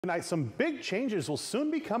Tonight, some big changes will soon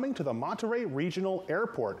be coming to the Monterey Regional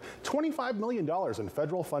Airport. $25 million in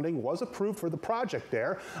federal funding was approved for the project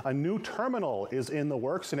there. A new terminal is in the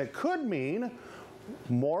works, and it could mean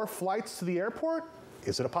more flights to the airport.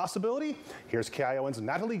 Is it a possibility? Here's KION's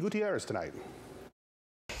Natalie Gutierrez tonight.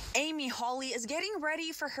 Amy Hawley is getting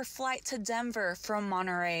ready for her flight to Denver from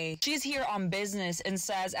Monterey. She's here on business and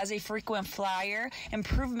says as a frequent flyer,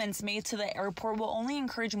 improvements made to the airport will only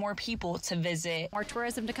encourage more people to visit. More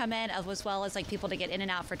tourism to come in, as well as people to get in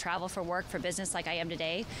and out for travel, for work, for business like I am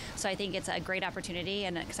today. So I think it's a great opportunity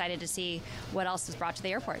and excited to see what else is brought to the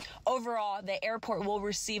airport. Overall, the airport will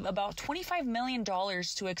receive about $25 million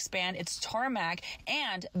to expand its tarmac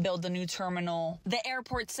and build the new terminal. The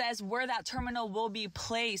airport says where that terminal will be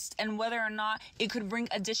placed and whether or not it could bring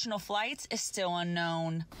additional flights is still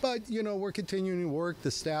unknown. But, we're continuing to work. The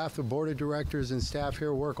staff, the board of directors and staff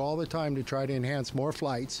here work all the time to try to enhance more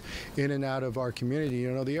flights in and out of our community.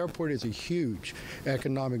 The airport is a huge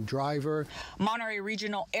economic driver. Monterey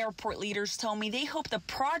Regional Airport leaders tell me they hope the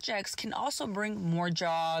projects can also bring more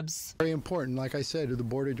jobs. Very important, like I said, to the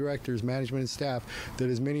board of directors, management and staff, that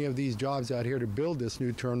as many of these jobs out here to build this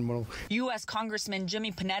new terminal. U.S. Congressman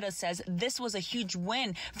Jimmy Panetta says this was a huge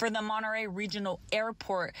win for the Monterey Regional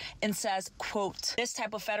Airport and says, quote, "This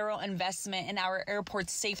type of federal investment in our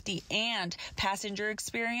airport's safety and passenger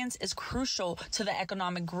experience is crucial to the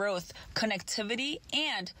economic growth, connectivity,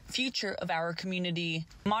 and future of our community."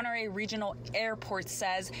 Monterey Regional Airport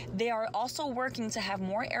says they are also working to have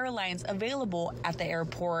more airlines available at the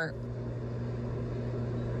airport.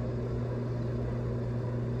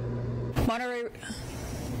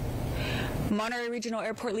 Monterey Regional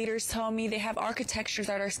Airport leaders tell me they have architects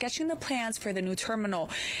that are sketching the plans for the new terminal,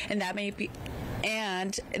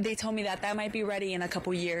 and they told me that might be ready in a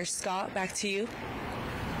couple years. Scott, back to you.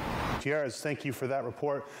 Gutierrez, thank you for that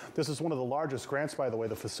report. This is one of the largest grants, by the way,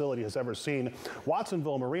 the facility has ever seen.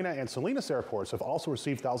 Watsonville Marina and Salinas airports have also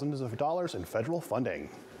received thousands of dollars in federal funding.